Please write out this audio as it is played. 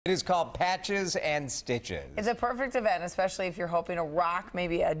It is called Patches and Stitches. It's a perfect event, especially if you're hoping to rock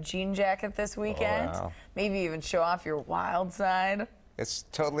maybe a jean jacket this weekend. Oh, wow. Maybe even show off your wild side. This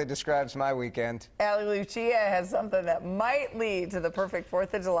totally describes my weekend. Lucia has something that might lead to the perfect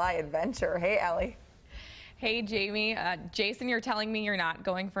 4th of July adventure. Hey, Allie. Hey, Jamie. Jason, you're telling me you're not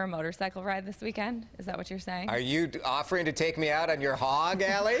going for a motorcycle ride this weekend? Is that what you're saying? Are you offering to take me out on your hog,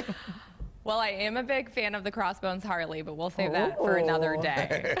 Allie? Well, I am a big fan of the Crossbones Harley, but we'll save that for another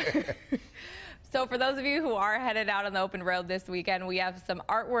day. So for those of you who are headed out on the open road this weekend, we have some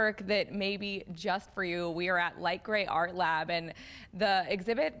artwork that may be just for you. We are at Light Gray Art Lab, and the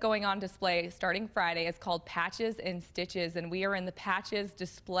exhibit going on display starting Friday is called Patches and Stitches, and we are in the Patches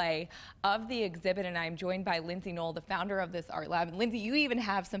display of the exhibit, and I'm joined by Lindsay Knoll, the founder of this art lab. And Lindsay, you even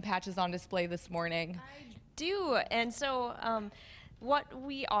have some patches on display this morning. I do, and so what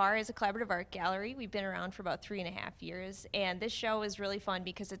we are is a collaborative art gallery. We've been around for about 3.5 years, and this show is really fun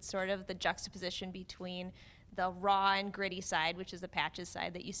because it's sort of the juxtaposition between the raw and gritty side, which is the patches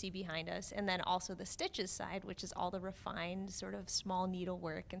side that you see behind us, and then also the stitches side, which is all the refined sort of small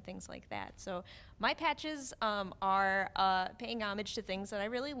needlework and things like that. So my patches are paying homage to things that I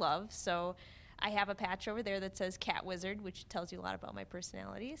really love. So I have a patch over there that says Cat Wizard, which tells you a lot about my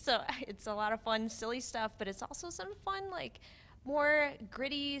personality. So it's a lot of fun, silly stuff, but it's also some fun, like, more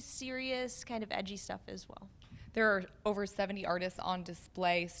gritty, serious, kind of edgy stuff as well. There are over 70 artists on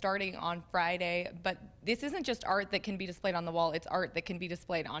display starting on Friday, but this isn't just art that can be displayed on the wall, it's art that can be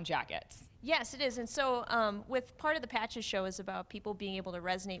displayed on jackets. Yes, it is. And so with part of the Patches show is about people being able to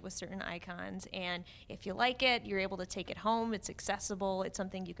resonate with certain icons, and if you like it, you're able to take it home. It's accessible. It's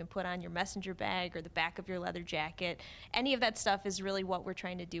something you can put on your messenger bag or the back of your leather jacket. Any of that stuff is really what we're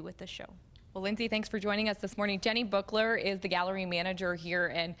trying to do with the show. Well, Lindsay, thanks for joining us this morning. Jenny Buchler is the gallery manager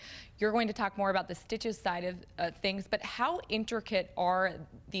here, and you're going to talk more about the stitches side of things, but how intricate are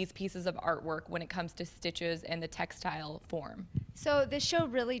these pieces of artwork when it comes to stitches and the textile form? So this show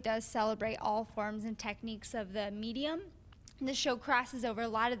really does celebrate all forms and techniques of the medium. The show crosses over a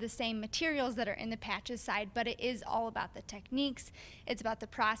lot of the same materials that are in the patches side, but it is all about the techniques. It's about the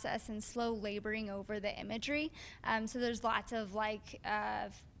process and slow laboring over the imagery. So there's lots of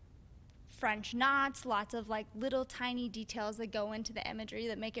French knots, lots of little tiny details that go into the imagery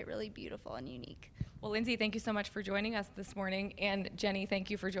that make it really beautiful and unique. Well, Lindsay, thank you so much for joining us this morning, and Jenny, thank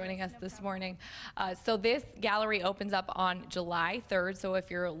you for joining us this morning. So this gallery opens up on July 3rd, so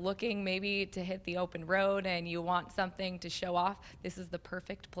if you're looking maybe to hit the open road and you want something to show off, this is the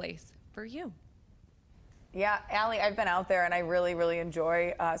perfect place for you. Yeah, Allie, I've been out there and I really, really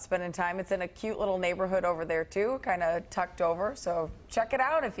enjoy spending time. It's in a cute little neighborhood over there too, kind of tucked over. So check it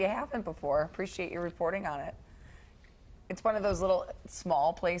out if you haven't before. Appreciate your reporting on it. It's one of those little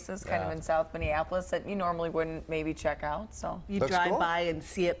small places kind of in South Minneapolis that you normally wouldn't maybe check out. So you drive by and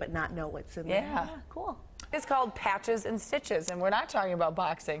see it but not know what's in there. Yeah, cool. It's called Patches and Stitches, and we're not talking about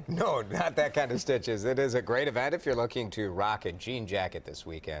boxing. No, not that kind of stitches. It is a great event if you're looking to rock a jean jacket this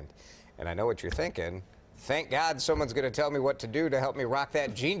weekend. And I know what you're thinking. Thank God someone's going to tell me what to do to help me rock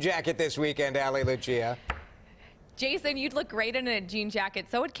that jean jacket this weekend, Allie Lucia. Jason, you'd look great in a jean jacket.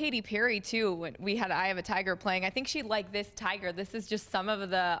 So would Katy Perry, too, when we had I Have a Tiger playing. I think she'd like this tiger. This is just some of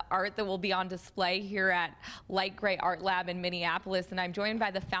the art that will be on display here at Light Gray Art Lab in Minneapolis. And I'm joined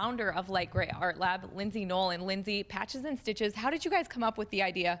by the founder of Light Gray Art Lab, Lindsay Knoll. And Lindsay, Patches and Stitches, how did you guys come up with the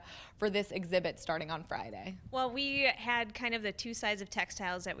idea for this exhibit starting on Friday? Well, we had kind of the two sides of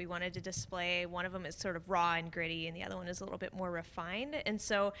textiles that we wanted to display. One of them is sort of raw and gritty, and the other one is a little bit more refined. And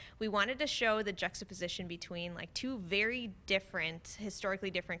so we wanted to show the juxtaposition between two very different,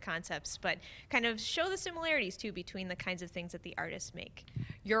 historically different concepts, but kind of show the similarities too between the kinds of things that the artists make.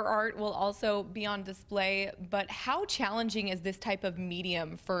 Your art will also be on display, but how challenging is this type of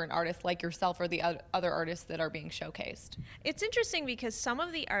medium for an artist like yourself or the other artists that are being showcased? It's interesting because some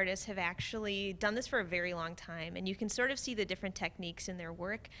of the artists have actually done this for a very long time, and you can sort of see the different techniques in their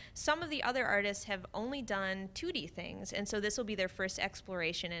work. Some of the other artists have only done 2D things, and so this will be their first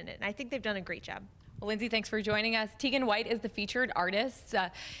exploration in it, and I think they've done a great job. Well, Lindsay, thanks for joining us. Tegan White is the featured artist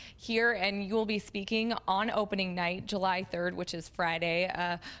here, and you will be speaking on opening night, July 3rd, which is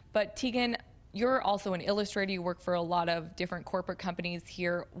Friday. But Tegan, you're also an illustrator. You work for a lot of different corporate companies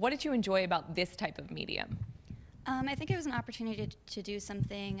here. What did you enjoy about this type of medium? I think it was an opportunity to do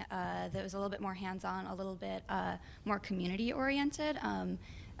something that was a little bit more hands-on, a little bit more community-oriented.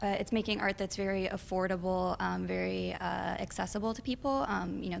 It's making art that's very affordable, very accessible to people.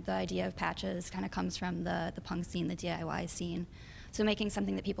 You know, the idea of patches kind of comes from the punk scene, the DIY scene. So making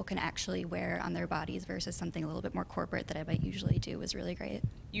something that people can actually wear on their bodies versus something a little bit more corporate that I might usually do was really great.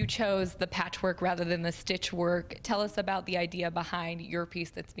 You chose the patchwork rather than the stitch work. Tell us about the idea behind your piece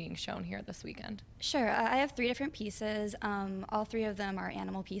that's being shown here this weekend. Sure. I have 3 different pieces. All 3 of them are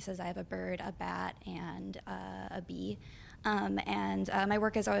animal pieces. I have a bird, a bat, and a bee. My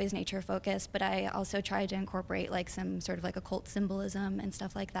work is always nature focused, but I also try to incorporate like some sort of like occult symbolism and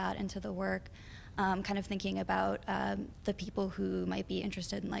stuff like that into the work. Kind of thinking about the people who might be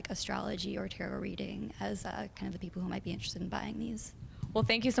interested in like astrology or tarot reading as kind of the people who might be interested in buying these. Well,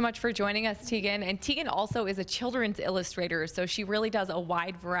 thank you so much for joining us, Tegan. And Tegan also is a children's illustrator, so she really does a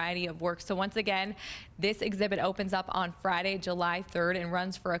wide variety of work. So once again, this exhibit opens up on Friday, July 3rd and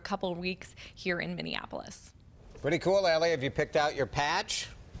runs for a couple weeks here in Minneapolis. Pretty cool, Ellie. Have you picked out your patch?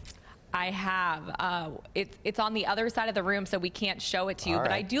 I have. It's on the other side of the room, so we can't show it to you. All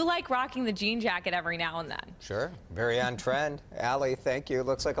But right. I do like rocking the jean jacket every now and then. Sure. Very on trend. Allie, thank you.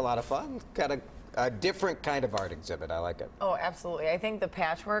 Looks like a lot of fun. Got a different kind of art exhibit. I like it. Oh, absolutely. I think the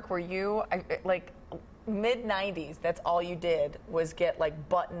patchwork where like mid-90s, that's all you did was get like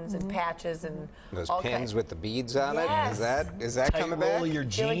buttons and patches and Those all pins kinds. with the beads on Yes. it. Is that Tight coming roll back? your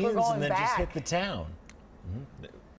feel like we're jeans going and then just back. hit the town.